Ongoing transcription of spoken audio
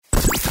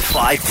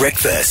5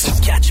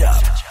 Breakfast. Catch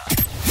up.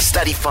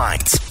 Study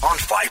finds on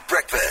 5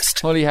 Breakfast.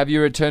 Holly, have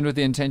you returned with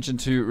the intention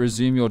to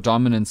resume your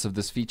dominance of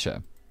this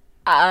feature?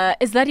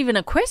 Is that even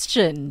a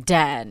question,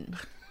 Dan?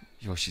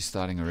 Yo, she's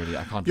starting already.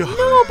 I can't.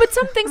 No, but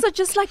some things are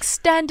just like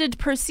standard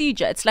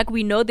procedure. It's like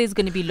we know there's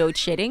going to be load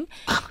shedding.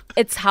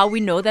 It's how we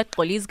know that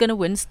Holly is going to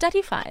win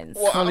study fines.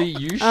 Holly,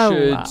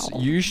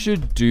 you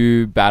should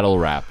do battle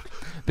rap.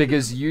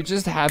 Because you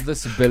just have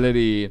this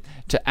ability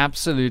to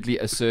absolutely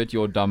assert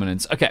your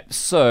dominance. Okay,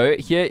 so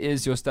here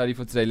is your study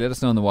for today. Let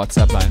us know on the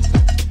WhatsApp line.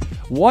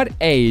 What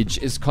age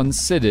is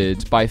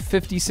considered by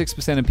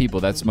 56% of people,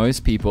 that's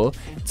most people,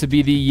 to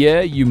be the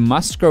year you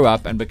must grow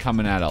up and become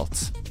an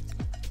adult?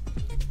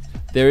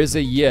 There's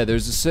a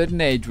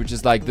certain age which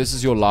is like, this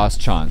is your last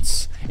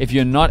chance. If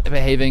you're not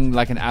behaving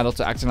like an adult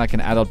or acting like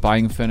an adult,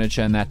 buying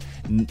furniture and that,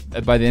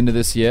 by the end of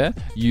this year,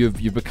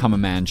 you've become a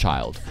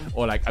man-child.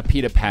 Or like a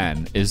Peter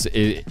Pan is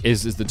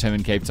the term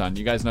in Cape Town.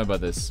 You guys know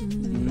about this?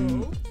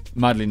 No.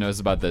 Mudley knows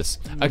about this.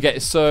 Okay,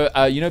 so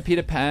you know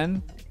Peter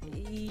Pan?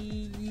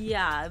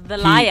 Yeah, the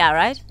liar,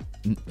 right?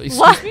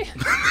 Excuse me?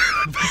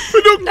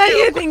 No,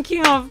 you're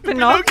thinking of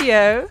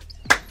Pinocchio.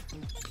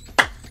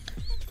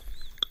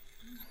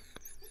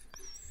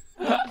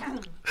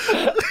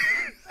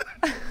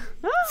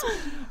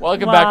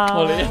 Welcome back,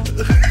 Holly.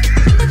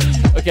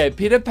 Okay,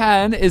 Peter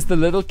Pan is the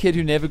little kid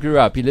who never grew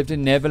up. He lived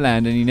in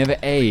Neverland and he never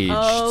aged.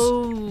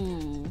 Oh.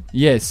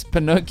 Yes,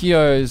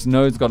 Pinocchio's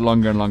nose got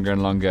longer and longer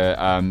and longer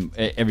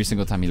every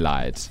single time he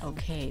lied.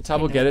 Okay.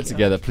 Tabo, get it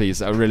together, please.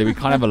 Really, we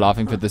can't have a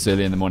laughing fit this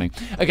early in the morning.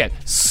 Okay,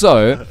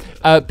 so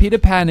Peter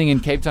Panning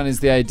in Cape Town is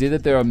the idea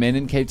that there are men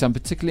in Cape Town,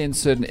 particularly in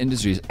certain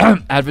industries,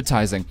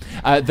 advertising,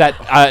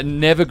 that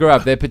never grow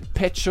up. They're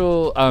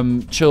perpetual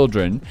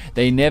children.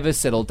 They never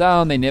settle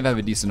down. They never have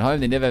a decent home.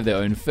 They never have their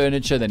own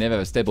furniture. They never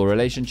have a stable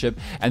relationship.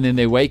 And then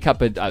they wake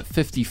up at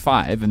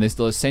 55 and they're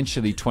still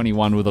essentially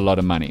 21 with a lot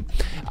of money.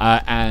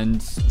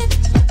 And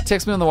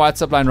text me on the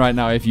WhatsApp line right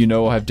now if you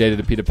know or have dated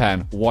a Peter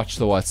Pan. Watch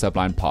the WhatsApp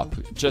line pop.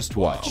 Just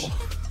watch. Wow.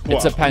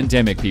 It's a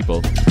pandemic,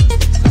 people.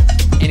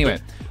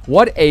 Anyway,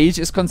 what age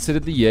is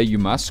considered the year you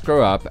must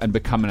grow up and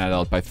become an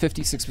adult? By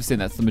 56%,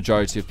 that's the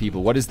majority of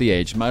people. What is the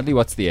age? Madly,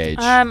 what's the age?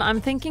 I'm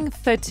thinking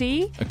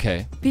 30.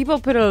 Okay. People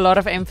put a lot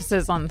of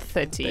emphasis on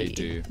 30. They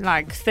do.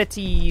 Like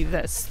 30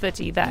 this,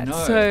 30 that.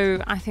 No.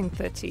 So I think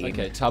 30.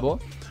 Okay,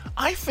 Tabo?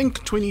 I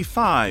think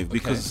 25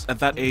 because at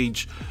that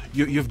age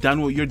you're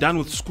done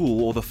with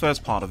school or the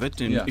first part of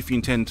it, and if you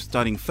intend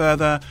studying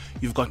further,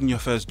 you've gotten your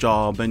first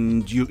job,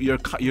 and you're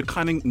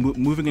kind of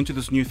moving into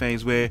this new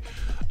phase where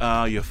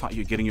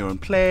you're getting your own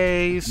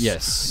place.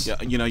 Yes.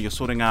 You're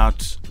sorting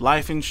out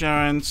life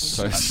insurance.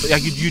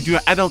 You do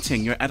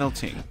adulting. You're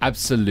adulting.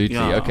 Absolutely.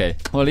 Yeah. Okay.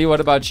 Holly, what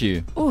about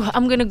you? Oh,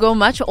 I'm going to go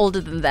much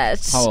older than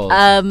that. How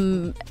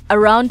old?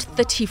 Around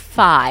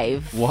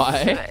 35.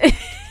 Why?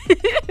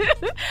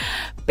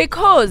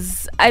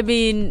 Because, I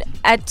mean,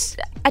 at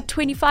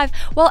 25,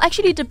 well,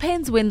 actually, it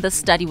depends when the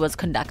study was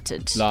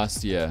conducted.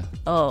 Last year.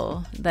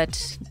 Oh,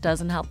 that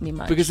doesn't help me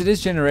much. Because it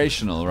is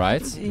generational,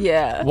 right?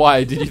 Yeah.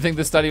 Why? Did you think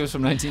the study was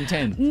from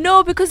 1910?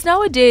 No, because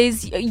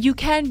nowadays you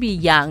can be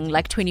young,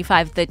 like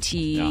 25,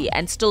 30,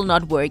 and still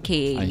not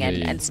working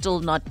and still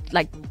not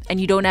like, and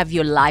you don't have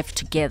your life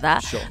together.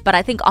 Sure. But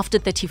I think after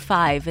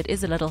 35, it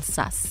is a little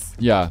sus.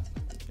 Yeah.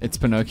 It's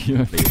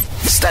Pinocchio.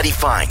 Study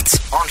finds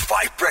on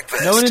 5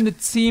 Breakfast. No one in the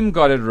team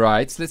got it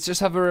right. Let's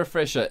just have a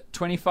refresher.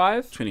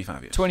 25?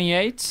 25, yes.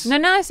 28?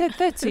 No, I said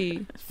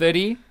 30.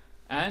 30?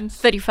 And?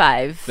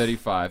 35.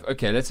 35.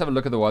 Okay, let's have a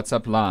look at the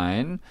WhatsApp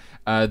line.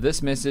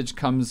 This message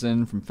comes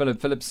in from Philip.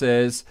 Philip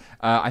says,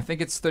 I think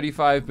it's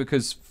 35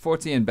 because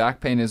 40 and back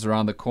pain is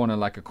around the corner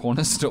like a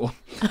corner store.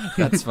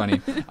 That's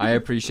funny. I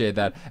appreciate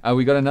that.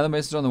 We got another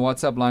message on the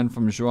WhatsApp line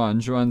from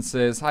Juan. Juan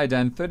says, hi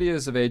Dan, 30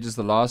 years of age is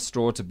the last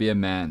straw to be a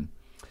man.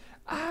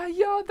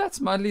 Yeah, that's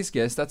Mudley's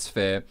guess. That's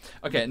fair.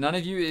 Okay, none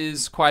of you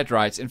is quite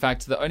right. In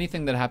fact, the only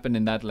thing that happened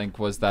in that link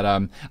was that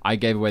I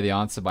gave away the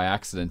answer by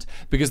accident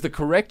because the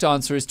correct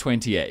answer is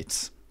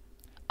 28.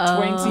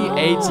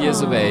 28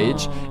 years of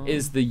age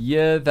is the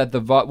year that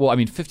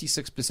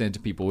 56%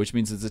 of people, which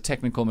means it's a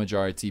technical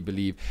majority,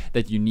 believe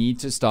that you need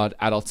to start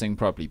adulting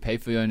properly. Pay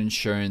for your own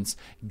insurance,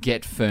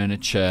 get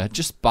furniture,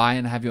 just buy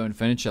and have your own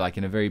furniture, like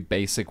in a very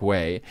basic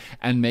way,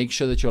 and make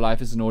sure that your life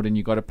is in order and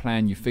you got a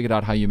plan, you figured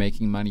out how you're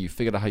making money, you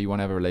figured out how you want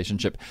to have a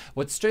relationship.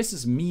 What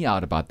stresses me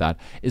out about that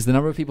is the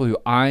number of people who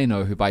I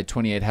know who by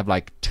 28 have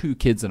like 2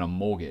 kids and a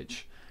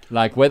mortgage.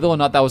 Like, whether or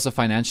not that was a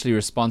financially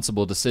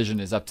responsible decision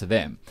is up to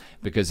them,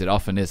 because it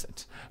often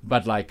isn't.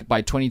 But, like,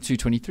 by 22,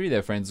 23,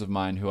 they're friends of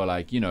mine who are,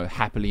 like,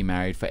 happily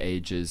married for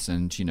ages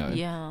and,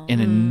 in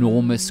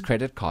enormous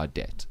credit card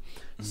debt.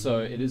 So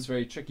it is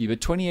very tricky. But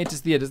 28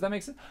 is the year. Does that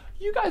make sense?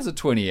 You guys are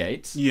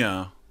 28.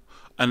 Yeah.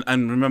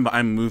 And remember,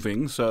 I'm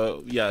moving,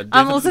 so yeah.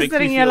 I'm also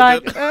sitting here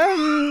like,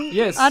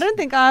 yes. I don't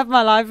think I have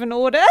my life in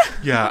order.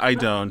 Yeah, I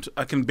don't.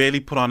 I can barely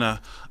put on I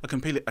can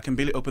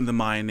barely open the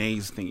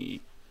mayonnaise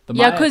thingy.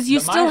 Yeah, because you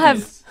the still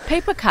mayonnaise. have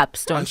paper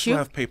cups, I don't still you?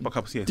 have paper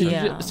cups, yes.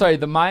 Yeah. Sorry,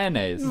 the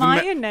mayonnaise.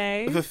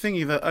 Mayonnaise. The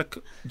thingy that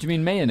Do you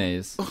mean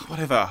mayonnaise?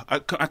 whatever. I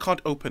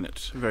can't open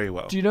it very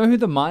well. Do you know who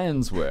the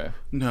Mayans were?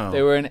 No.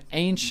 They were an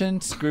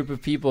ancient group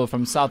of people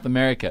from South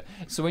America.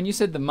 So when you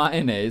said the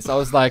mayonnaise, I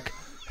was like,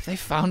 have they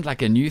found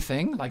like a new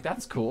thing? Like,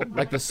 that's cool.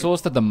 Like the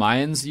sauce that the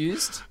Mayans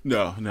used?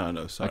 No,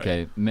 sorry.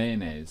 Okay,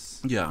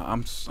 mayonnaise. Yeah,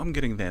 I'm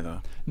getting there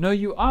though. No,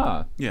 you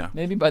are. Yeah.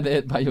 Maybe by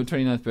your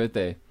 29th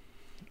birthday.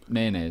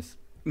 Mayonnaise.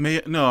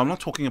 No, I'm not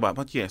talking about,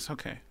 but yes,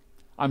 okay.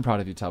 I'm proud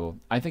of you, Tabo.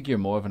 I think you're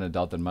more of an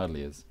adult than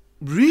Mudley is.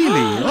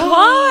 Really?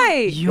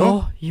 Why?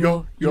 Yo.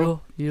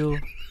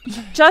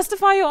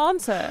 Justify your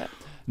answer.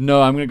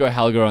 No, I'm going to go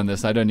Helga on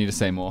this. I don't need to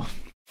say more.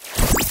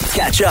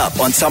 Catch up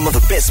on some of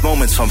the best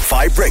moments from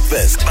 5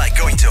 Breakfast by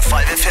going to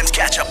 5FM's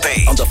catch-up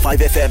page on the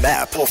 5FM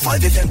app or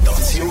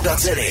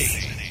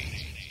 5FM.co.za.